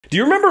Do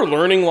you remember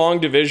learning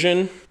long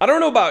division? I don't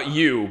know about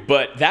you,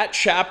 but that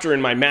chapter in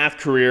my math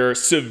career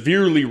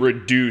severely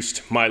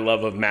reduced my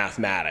love of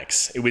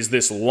mathematics. It was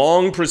this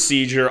long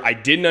procedure. I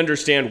didn't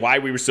understand why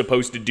we were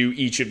supposed to do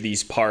each of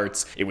these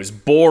parts. It was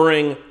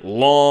boring,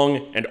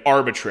 long, and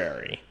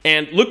arbitrary.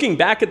 And looking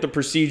back at the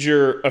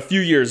procedure a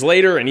few years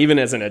later, and even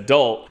as an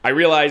adult, I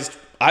realized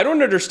I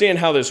don't understand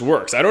how this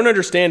works. I don't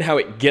understand how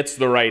it gets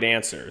the right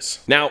answers.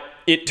 Now,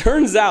 it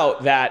turns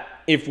out that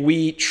if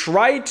we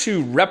try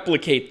to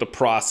replicate the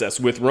process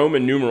with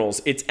Roman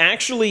numerals, it's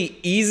actually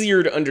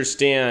easier to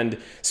understand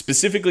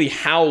specifically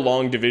how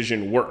long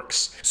division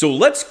works. So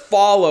let's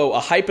follow a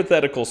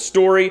hypothetical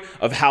story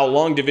of how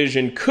long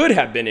division could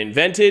have been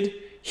invented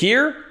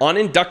here on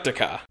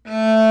Inductica.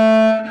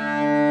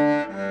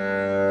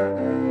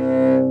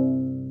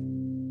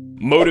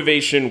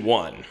 Motivation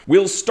 1.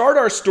 We'll start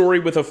our story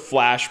with a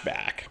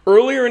flashback.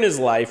 Earlier in his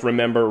life,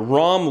 remember,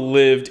 Rom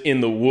lived in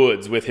the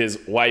woods with his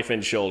wife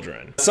and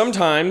children.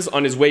 Sometimes,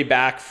 on his way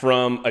back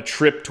from a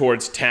trip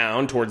towards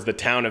the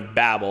town of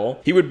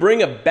Babel, he would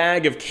bring a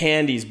bag of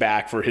candies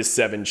back for his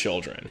 7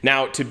 children.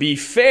 Now, to be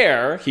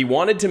fair, he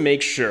wanted to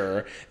make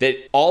sure that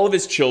all of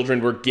his children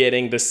were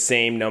getting the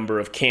same number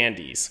of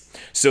candies.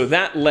 So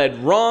that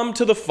led Rom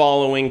to the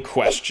following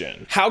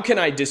question. How can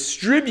I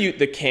distribute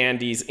the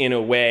candies in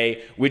a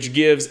way which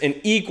gives an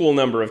equal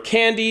number of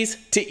candies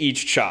to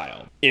each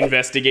child?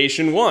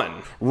 Investigation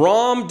 1.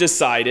 Rom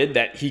decided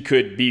that he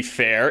could be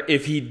fair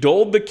if he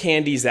doled the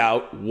candies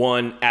out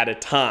one at a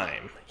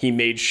time. He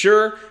made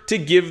sure to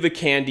give the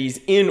candies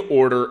in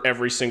order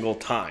every single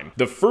time.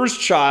 The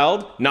first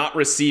child not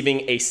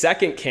receiving a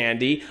second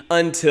candy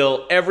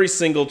until every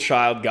single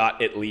child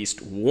got at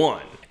least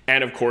one.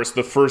 And of course,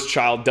 the first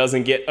child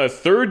doesn't get a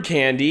third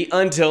candy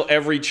until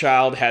every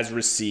child has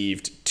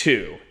received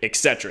 2,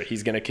 etc.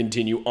 He's going to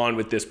continue on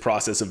with this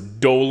process of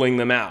doling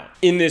them out.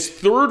 In this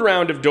third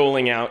round of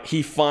doling out,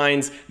 he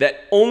finds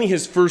that only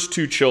his first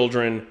 2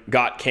 children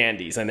got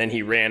candies, and then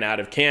he ran out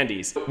of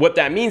candies. What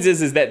that means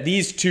is that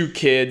these 2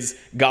 kids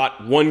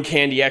got 1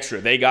 candy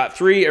extra. They got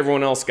 3,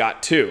 everyone else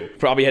got 2.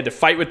 Probably had to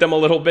fight with them a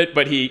little bit,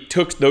 but he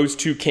took those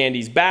 2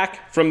 candies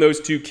back from those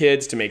 2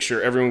 kids to make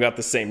sure everyone got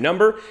the same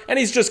number, and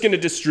he's just going to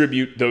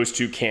distribute those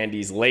 2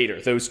 candies later.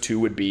 Those 2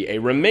 would be a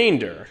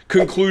remainder.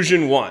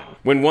 Conclusion 1.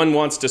 When one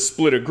wants to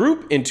split a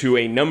group into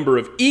a number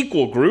of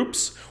equal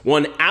groups,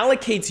 one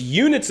allocates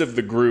units of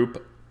the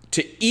group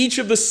to each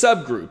of the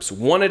subgroups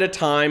one at a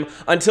time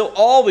until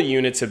all the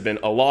units have been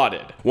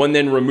allotted. One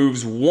then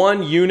removes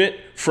 1 unit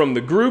from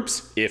the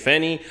groups, if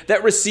any,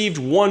 that received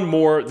 1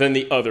 more than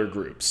the other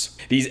groups.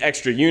 These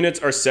extra units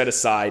are set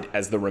aside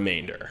as the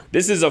remainder.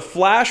 This is a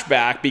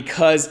flashback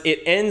because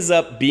it ends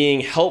up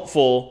being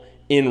helpful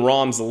in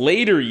Rom's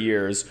later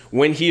years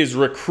when he is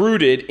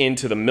recruited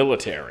into the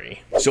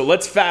military. So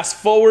let's fast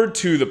forward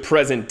to the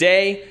present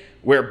day,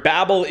 where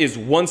Babel is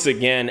once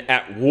again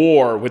at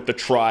war with the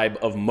tribe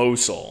of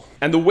Mosul.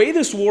 And the way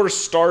this war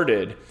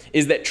started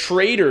is that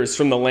traders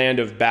from the land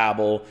of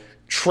Babel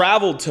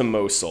traveled to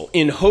Mosul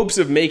in hopes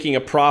of making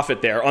a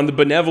profit there on the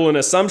benevolent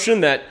assumption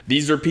that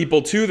these are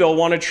people too, they'll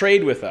want to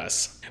trade with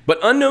us. But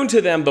unknown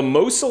to them, the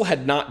Mosul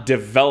had not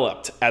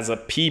developed as a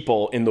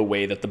people in the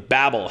way that the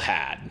Babel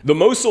had. The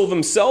Mosul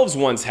themselves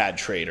once had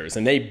traders,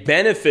 and they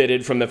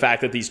benefited from the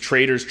fact that these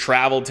traders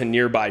traveled to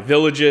nearby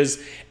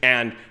villages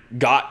and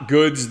got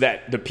goods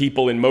that the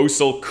people in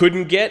Mosul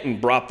couldn't get and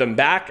brought them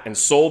back and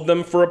sold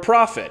them for a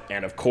profit.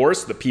 And of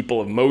course, the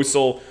people of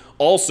Mosul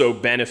also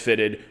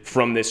benefited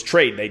from this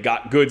trade. They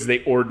got goods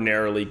they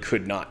ordinarily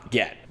could not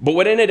get. But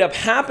what ended up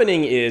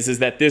happening is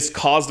that this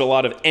caused a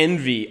lot of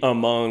envy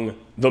among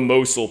the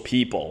Mosul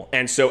people.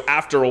 And so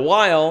after a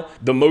while,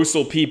 the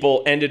Mosul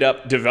people ended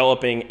up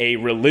developing a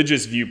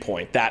religious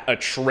viewpoint that a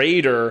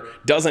trader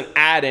doesn't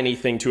add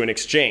anything to an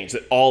exchange,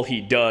 that all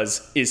he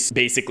does is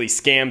basically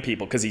scam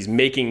people because he's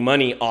making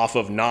money off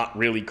of not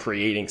really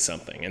creating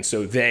something. And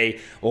so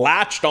they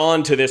latched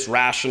on to this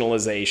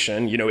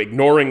rationalization,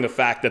 ignoring the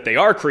fact that they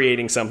are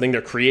creating something.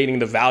 They're creating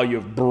the value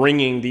of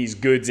bringing these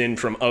goods in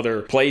from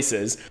other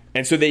places.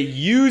 And so they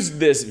used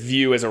this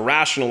view as a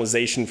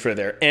rationalization for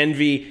their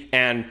envy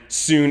and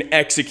soon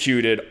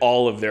executed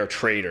all of their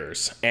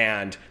traders.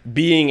 And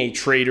being a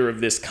trader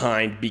of this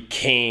kind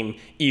became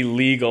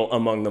illegal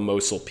among the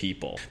Mosul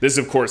people. This,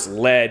 of course,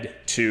 led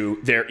to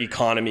their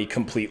economy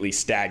completely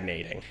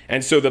stagnating.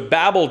 And so the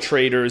Babel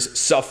traders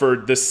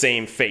suffered the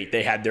same fate.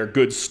 They had their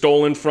goods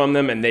stolen from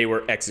them and they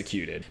were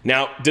executed.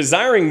 Now,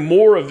 desiring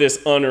more of this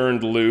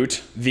unearned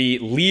loot, the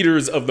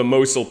leaders of the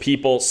Mosul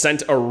people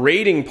sent a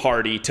raiding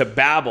party to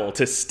Babel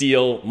to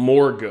steal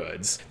more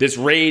goods. This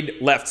raid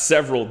left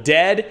several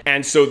dead,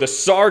 and so the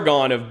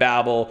Sargon of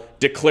Babel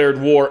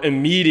declared war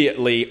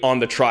immediately on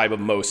the tribe of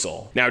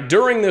Mosul. Now,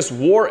 during this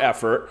war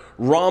effort,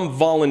 Rom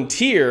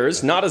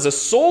volunteers not as a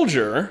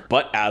soldier,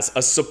 but as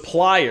a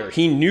supplier.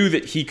 He knew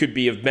that he could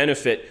be of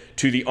benefit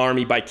to the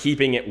army by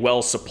keeping it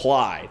well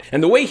supplied.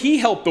 And the way he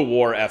helped the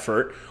war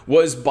effort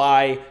was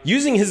by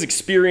using his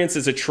experience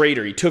as a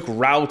trader. He took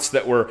routes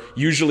that were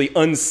usually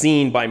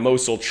unseen by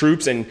Mosul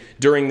troops, and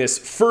during this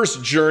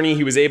first journey,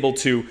 he was able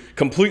to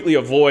completely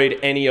avoid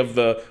any of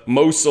the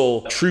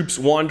Mosul troops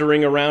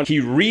wandering around.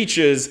 He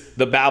reaches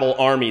the Babel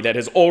army that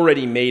has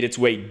already made its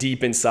way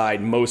deep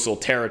inside Mosul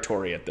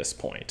territory at this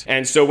point.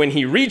 And so when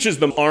he reaches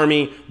the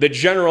army, the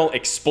general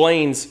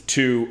explains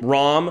to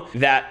Rom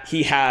that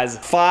he has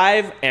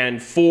 5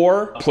 and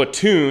 4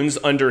 platoons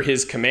under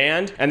his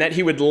command, and that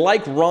he would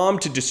like Rom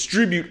to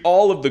distribute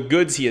all of the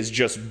goods he has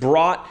just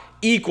brought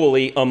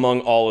equally among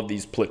all of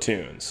these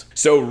platoons.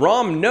 So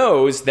Rom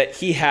knows that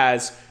he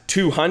has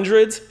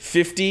 200s,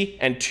 50,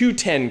 and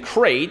 210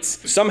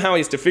 crates. Somehow he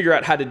has to figure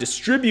out how to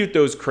distribute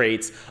those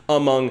crates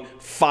among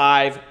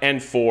 5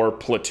 and 4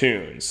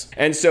 platoons.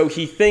 And so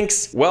he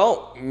thinks,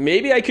 well,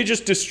 maybe I could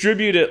just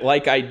distribute it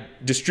like I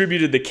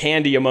distributed the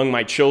candy among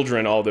my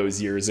children all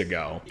those years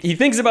ago. He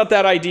thinks about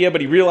that idea,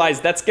 but he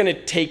realized that's going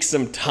to take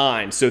some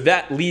time. So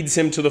that leads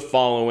him to the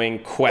following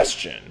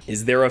question.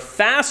 Is there a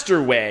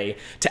faster way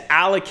to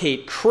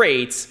allocate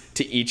crates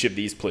to each of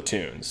these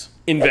platoons?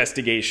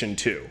 Investigation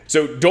 2.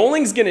 So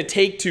doling's gonna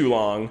take too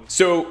long.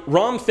 So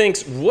Rom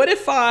thinks, what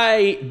if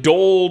I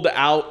doled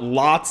out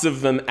lots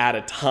of them at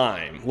a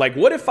time? Like,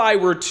 what if I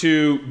were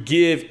to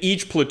give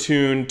each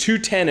platoon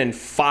 210 and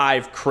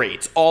 5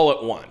 crates all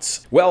at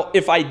once? Well,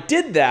 if I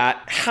did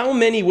that, how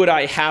many would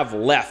I have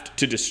left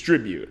to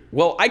distribute?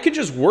 Well, I could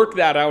just work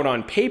that out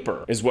on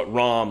paper, is what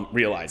Rom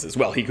realizes.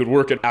 Well, he could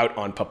work it out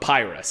on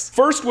papyrus.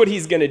 First, what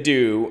he's gonna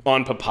do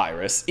on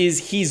papyrus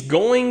is he's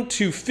going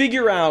to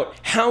figure out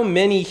how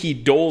many he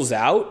doles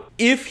out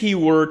if he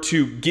were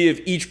to give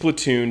each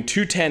platoon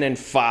 210 and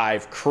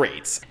 5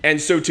 crates.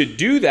 And so to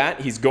do that,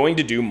 he's going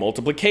to do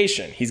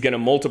multiplication. He's going to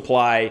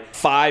multiply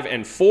 5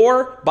 and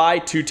 4 by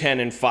 210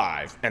 and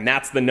 5. And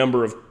that's the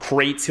number of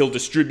crates he'll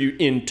distribute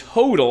in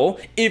total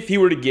if he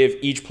were to give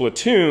each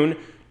platoon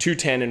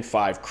 210 and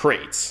 5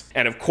 crates.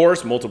 And of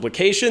course,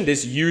 multiplication,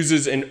 this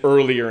uses an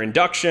earlier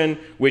induction,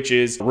 which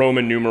is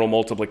Roman numeral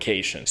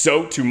multiplication.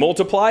 So to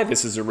multiply,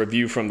 this is a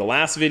review from the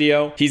last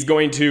video, he's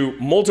going to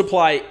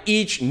multiply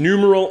each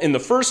numeral in the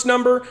first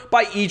number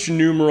by each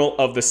numeral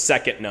of the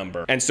second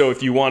number. And so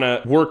if you want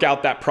to work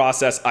out that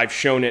process, I've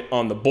shown it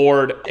on the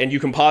board, and you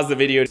can pause the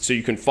video so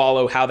you can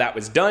follow how that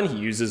was done. He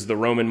uses the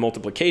Roman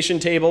multiplication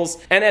tables.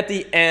 And at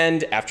the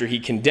end, after he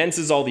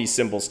condenses all these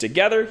symbols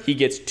together, he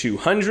gets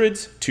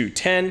 200s,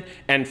 210,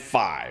 and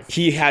 5.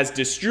 He has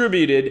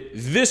distributed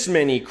this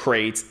many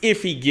crates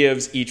if he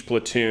gives each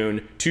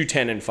platoon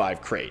 210 and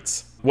 5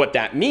 crates. What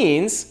that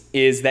means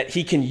is that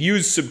he can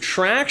use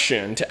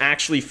subtraction to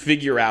actually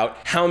figure out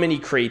how many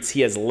crates he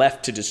has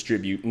left to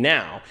distribute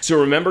now. So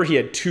remember, he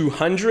had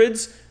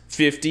 200s,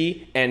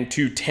 50, and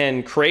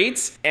 210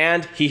 crates,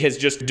 and he has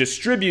just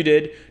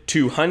distributed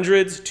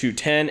 200s,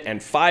 210,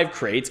 and 5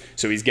 crates,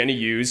 so he's going to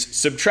use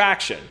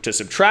subtraction. To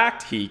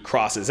subtract, he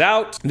crosses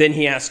out, then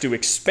he has to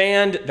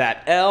expand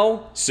that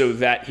L so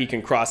that he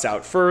can cross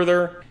out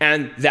further,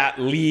 and that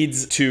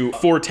leads to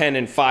 410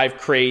 and 5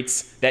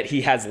 crates that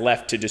he has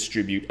left to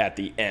distribute at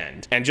the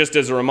end. And just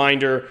as a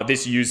reminder,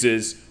 this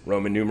uses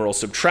Roman numeral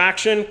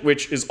subtraction,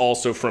 which is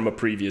also from a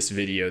previous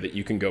video that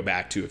you can go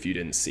back to if you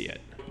didn't see it.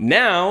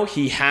 Now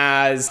he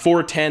has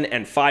 410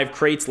 and 5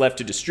 crates left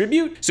to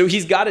distribute, so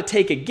he's got to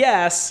take a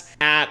guess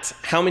at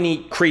how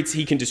many crates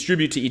he can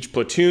distribute to each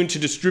platoon to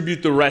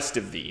distribute the rest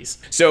of these.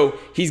 So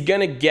he's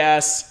gonna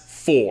guess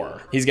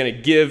 4. He's gonna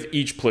give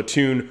each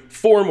platoon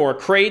 4 more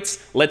crates.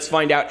 Let's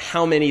find out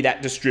how many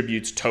that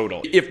distributes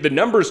total. If the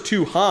number's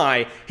too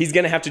high, he's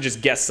gonna have to just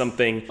guess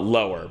something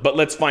lower, but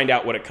let's find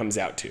out what it comes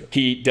out to.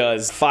 He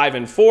does 5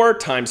 and 4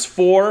 times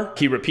 4.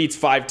 He repeats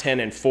 5, 10,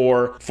 and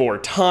 4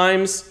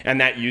 times, and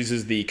that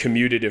uses the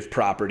commutative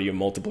property of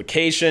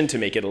multiplication to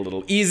make it a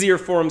little easier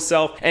for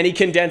himself, and he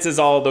condenses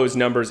all of those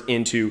numbers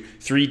into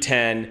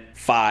 310,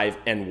 5,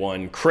 and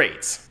 1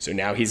 crates. So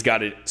now he's got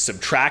to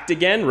subtract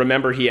again.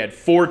 Remember, he had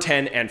 4,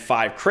 10, and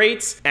 5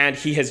 crates, and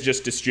he has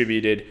just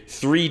distributed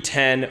 3,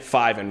 10,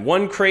 5, and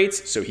 1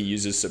 crates. So he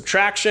uses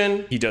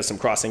subtraction. He does some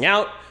crossing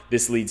out.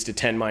 This leads to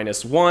 10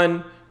 minus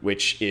 1,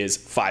 which is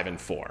 5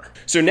 and 4.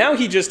 So now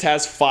he just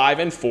has 5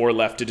 and 4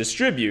 left to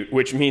distribute,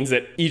 which means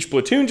that each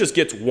platoon just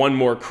gets 1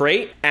 more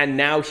crate, and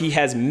now he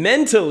has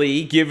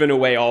mentally given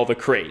away all the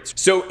crates.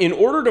 So in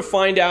order to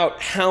find out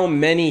how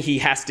many he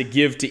has to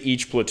give to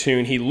each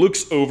platoon, he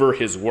looks over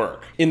his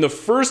work. In the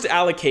first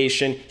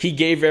allocation, he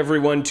gave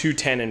everyone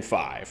 210 and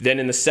 5. Then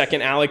in the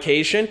second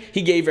allocation,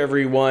 he gave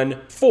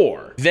everyone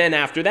 4. Then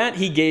after that,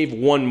 he gave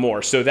 1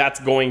 more. So that's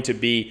going to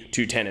be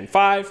 210 and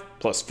 5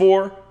 plus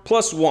 4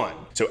 plus 1.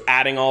 So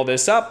adding all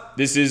this up,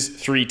 this is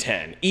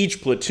 310.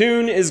 Each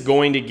platoon is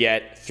going to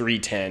get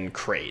 310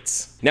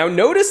 crates. Now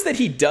notice that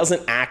he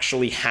doesn't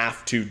actually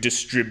have to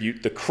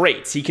distribute the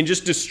crates. He can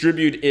just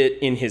distribute it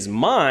in his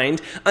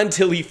mind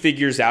until he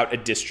figures out a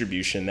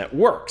distribution that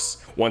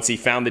works. Once he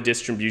found the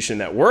distribution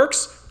that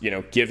works,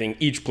 giving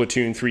each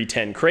platoon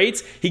 310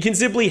 crates, he can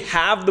simply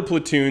have the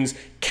platoons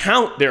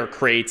count their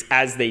crates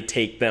as they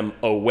take them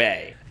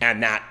away.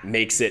 And that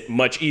makes it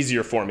much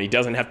easier for him. He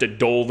doesn't have to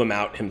dole them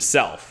out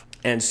himself.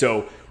 And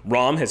so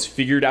Rom has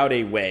figured out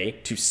a way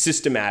to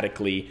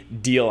systematically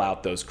deal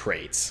out those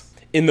crates.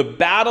 In the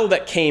battle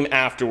that came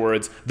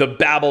afterwards, the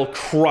Babel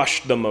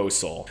crushed the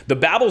Mosul. The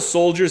Babel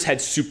soldiers had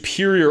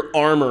superior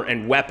armor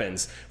and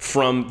weapons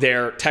from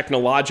their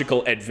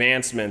technological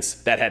advancements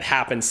that had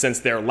happened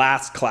since their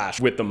last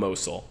clash with the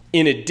Mosul.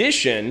 In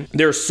addition,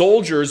 their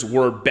soldiers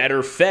were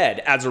better fed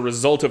as a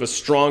result of a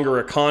stronger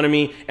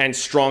economy and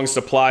strong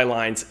supply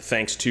lines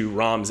thanks to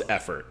Rom's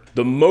effort.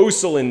 The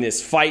Mosul in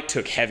this fight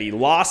took heavy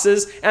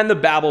losses, and the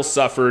Babel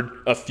suffered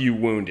a few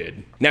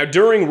wounded. Now,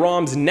 during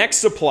Rom's next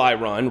supply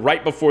run,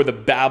 right before the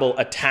Babel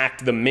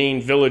attacked the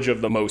main village of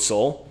the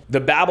Mosul,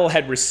 the Babel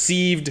had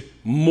received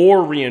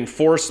more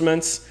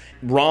reinforcements.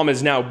 Rom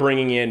is now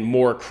bringing in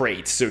more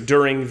crates. So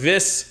during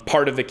this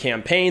part of the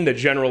campaign, the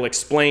general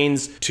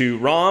explains to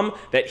Rom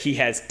that he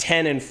has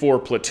 10 and 4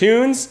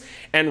 platoons,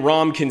 and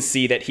Rom can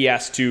see that he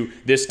has to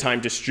this time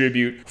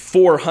distribute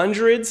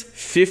 400s,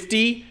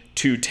 50,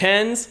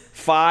 210s,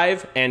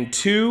 5 and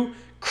 2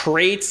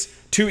 crates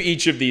to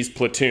each of these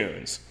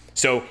platoons.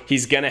 So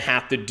he's going to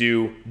have to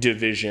do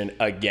division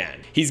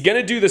again. He's going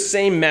to do the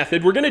same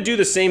method. We're going to do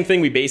the same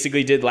thing we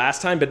basically did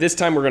last time, but this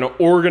time we're going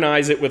to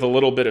organize it with a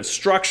little bit of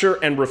structure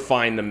and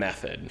refine the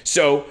method.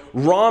 So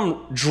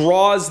Rom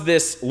draws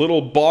this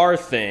little bar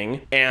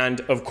thing,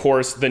 and of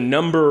course the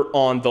number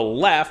on the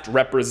left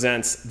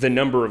represents the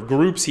number of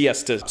groups he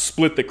has to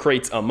split the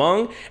crates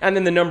among, and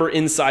then the number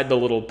inside the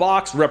little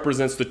box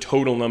represents the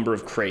total number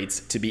of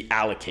crates to be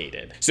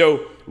allocated.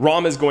 So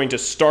Rom is going to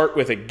start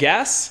with a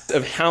guess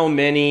of how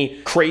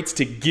many crates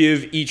to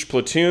give each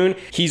platoon.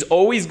 He's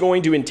always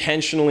going to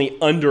intentionally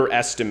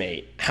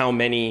underestimate how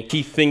many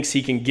he thinks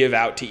he can give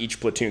out to each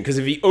platoon. Because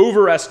if he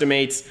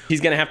overestimates,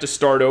 he's going to have to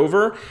start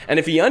over. And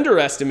if he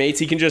underestimates,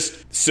 he can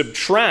just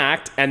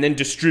subtract and then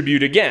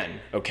distribute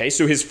again. Okay,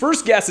 so his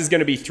first guess is going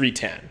to be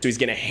 310. So he's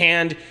going to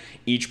hand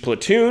each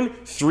platoon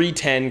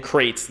 310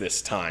 crates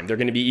this time. They're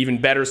going to be even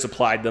better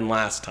supplied than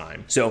last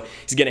time. So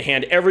he's going to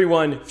hand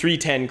everyone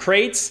 310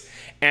 crates,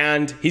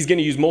 and he's going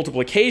to use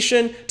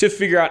multiplication to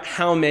figure out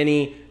how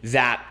many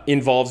that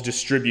involves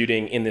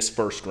distributing in this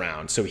first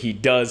round. So he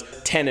does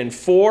 10 and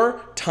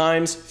 4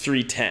 times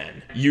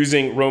 310.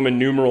 Using Roman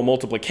numeral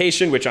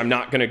multiplication, which I'm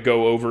not going to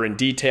go over in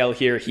detail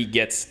here, he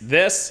gets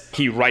this.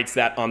 He writes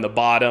that on the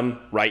bottom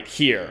right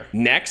here.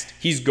 Next,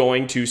 he's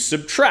going to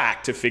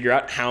subtract to figure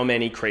out how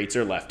many crates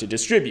are left to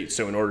distribute.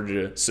 So in order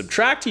to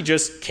subtract, he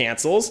just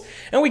cancels.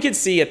 And we can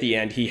see at the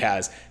end he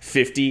has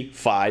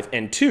 55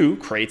 and 2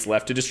 crates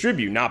left to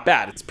distribute. Not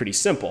bad. It's pretty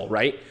simple,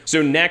 right?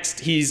 So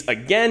next, he's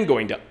again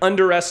going to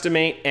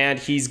underestimate, and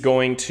he's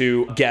going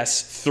to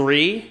guess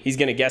 3. He's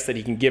going to guess that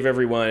he can give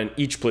everyone,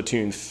 each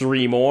platoon,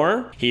 3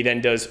 more. He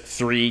then does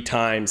 3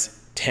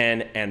 times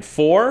 10 and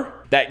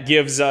 4. That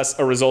gives us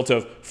a result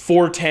of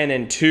 410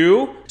 and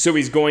 2. So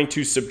he's going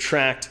to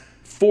subtract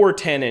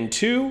 410 and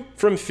 2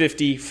 from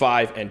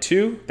 55 and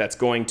 2. That's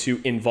going to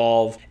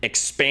involve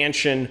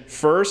expansion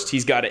first.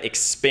 He's got to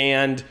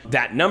expand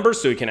that number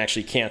so he can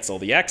actually cancel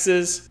the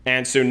x's.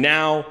 And so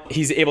now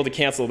he's able to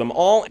cancel them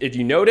all. If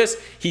you notice,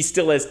 he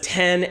still has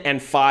 10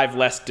 and 5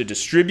 less to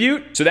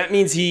distribute. So that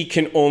means he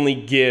can only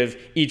give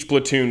each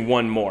platoon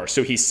 1 more.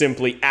 So he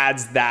simply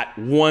adds that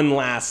one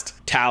last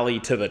tally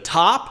to the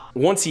top.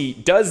 Once he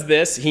does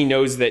this, he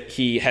knows that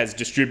he has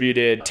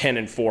distributed 10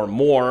 and 4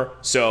 more.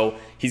 So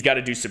he's got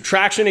to do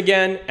subtraction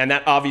again, and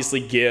that obviously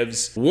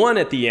gives 1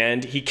 at the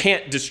end. He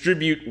can't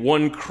distribute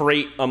 1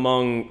 crate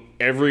among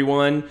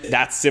everyone.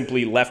 That's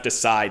simply left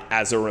aside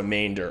as a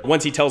remainder.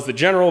 Once he tells the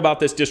general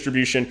about this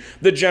distribution,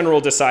 the general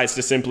decides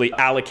to simply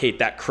allocate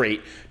that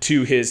crate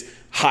to his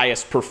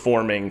highest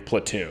performing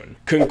platoon.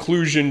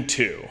 Conclusion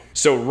 2.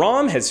 So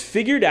Rom has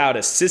figured out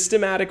a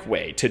systematic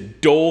way to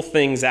dole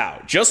things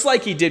out, just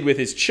like he did with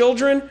his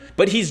children,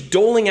 but he's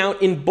doling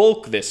out in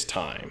bulk this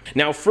time.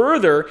 Now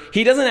further,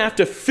 he doesn't have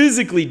to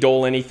physically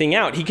dole anything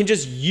out. He can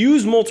just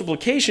use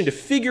multiplication to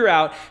figure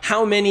out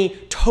how many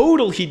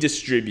total he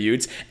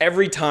distributes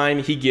every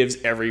time he gives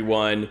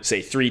everyone,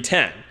 say,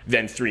 310.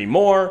 Then 3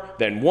 more,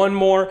 then 1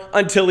 more,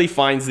 until he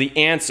finds the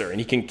answer, and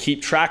he can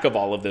keep track of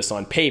all of this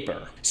on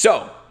paper.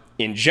 So,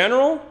 in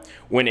general,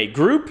 when a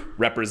group,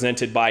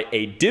 represented by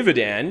a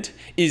dividend,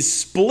 is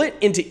split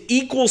into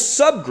equal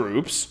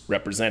subgroups,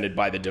 represented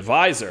by the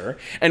divisor,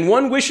 and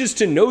one wishes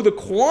to know the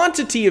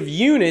quantity of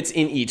units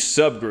in each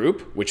subgroup,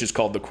 which is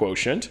called the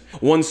quotient,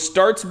 one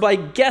starts by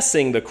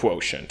guessing the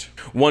quotient.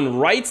 One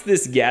writes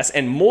this guess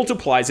and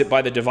multiplies it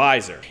by the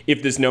divisor.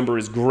 If this number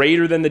is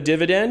greater than the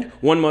dividend,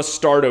 one must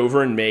start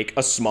over and make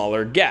a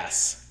smaller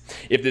guess.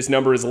 If this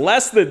number is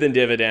less than the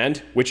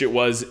dividend, which it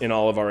was in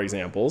all of our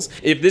examples,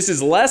 if this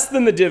is less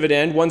than the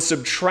dividend, one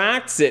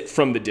subtracts it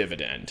from the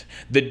dividend.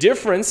 The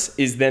difference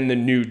is then the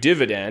new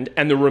dividend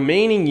and the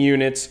remaining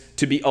units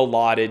to be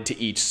allotted to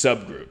each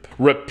subgroup.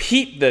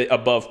 Repeat the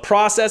above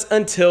process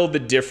until the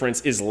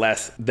difference is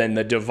less than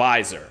the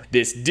divisor.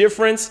 This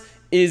difference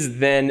is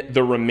then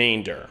the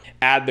remainder.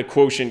 Add the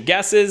quotient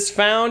guesses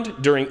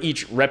found during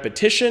each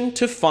repetition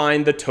to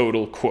find the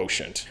total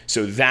quotient.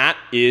 So that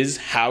is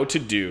how to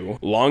do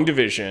long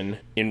division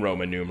in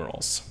Roman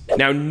numerals.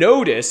 Now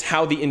notice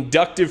how the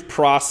inductive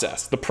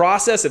process, the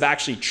process of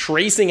actually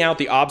tracing out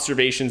the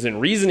observations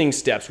and reasoning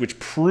steps which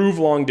prove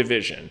long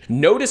division,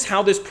 notice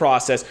how this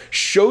process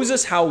shows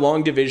us how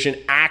long division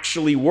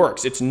actually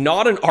works. It's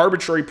not an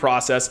arbitrary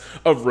process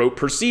of rote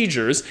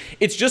procedures.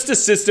 It's just a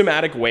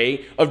systematic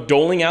way of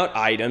doling out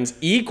items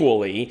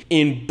equally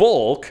in bulk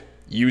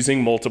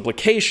using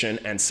multiplication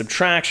and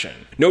subtraction.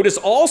 Notice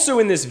also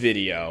in this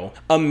video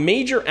a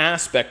major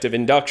aspect of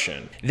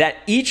induction, that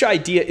each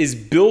idea is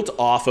built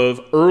off of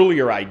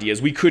earlier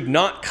ideas. We could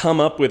not come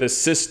up with a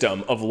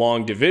system of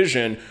long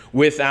division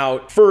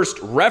without first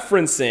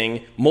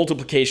referencing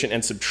multiplication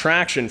and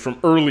subtraction from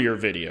earlier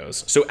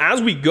videos. So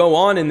as we go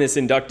on in this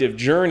inductive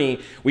journey,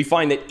 we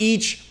find that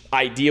each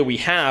idea we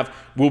have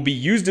will be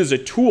used as a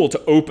tool to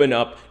open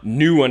up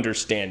new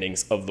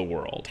understandings of the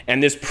world.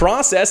 And this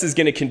process is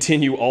going to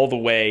continue all the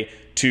way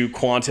to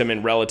quantum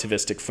and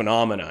relativistic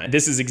phenomena.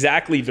 This is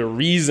exactly the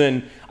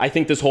reason I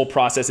think this whole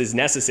process is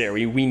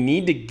necessary. We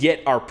need to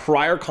get our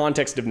prior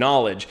context of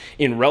knowledge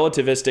in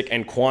relativistic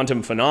and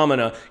quantum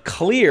phenomena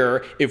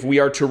clear if we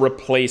are to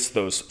replace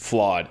those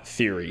flawed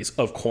theories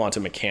of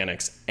quantum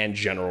mechanics and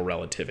general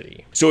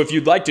relativity. So if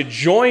you'd like to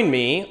join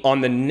me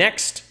on the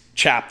next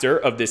chapter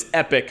of this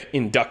epic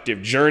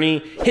inductive journey,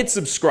 hit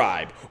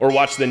subscribe or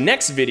watch the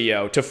next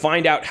video to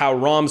find out how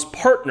Rom's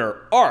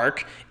partner,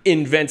 Arc,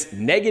 invents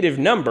negative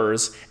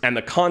numbers and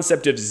the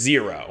concept of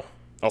zero.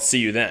 I'll see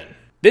you then.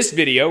 This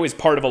video is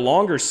part of a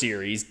longer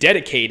series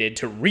dedicated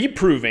to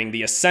reproving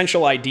the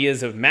essential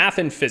ideas of math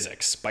and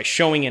physics by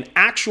showing an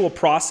actual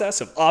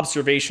process of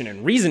observation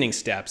and reasoning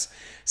steps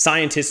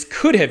scientists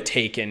could have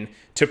taken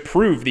to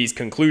prove these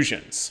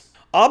conclusions.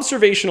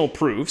 Observational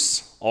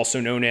proofs,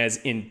 also known as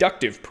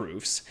inductive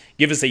proofs,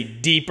 give us a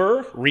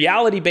deeper,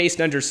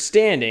 reality-based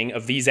understanding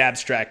of these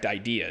abstract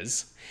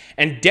ideas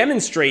and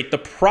demonstrate the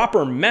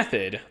proper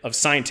method of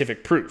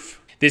scientific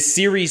proof. This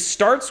series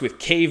starts with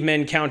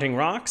cavemen counting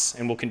rocks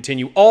and will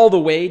continue all the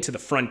way to the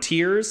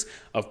frontiers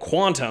of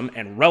quantum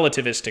and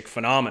relativistic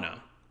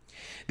phenomena.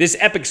 This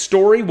epic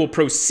story will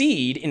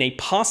proceed in a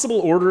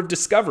possible order of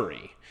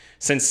discovery,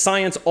 since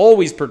science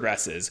always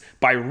progresses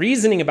by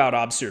reasoning about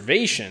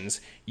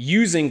observations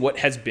using what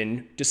has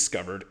been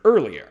discovered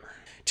earlier.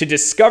 To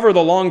discover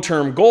the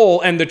long-term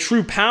goal and the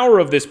true power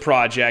of this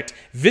project,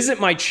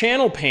 visit my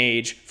channel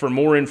page for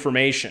more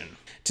information.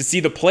 To see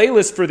the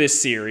playlist for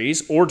this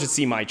series or to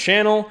see my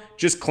channel,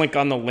 just click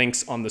on the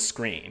links on the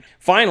screen.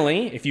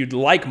 Finally, if you'd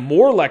like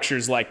more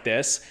lectures like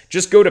this,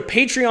 just go to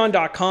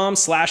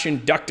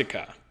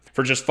patreon.com/Inductica.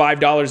 For just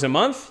 $5 a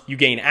month, you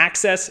gain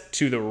access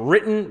to the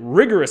written,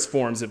 rigorous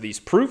forms of these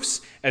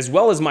proofs, as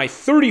well as my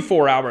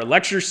 34-hour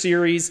lecture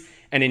series,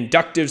 An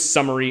Inductive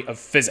Summary of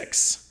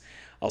Physics.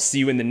 I'll see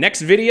you in the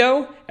next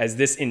video as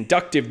this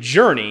inductive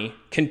journey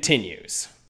continues.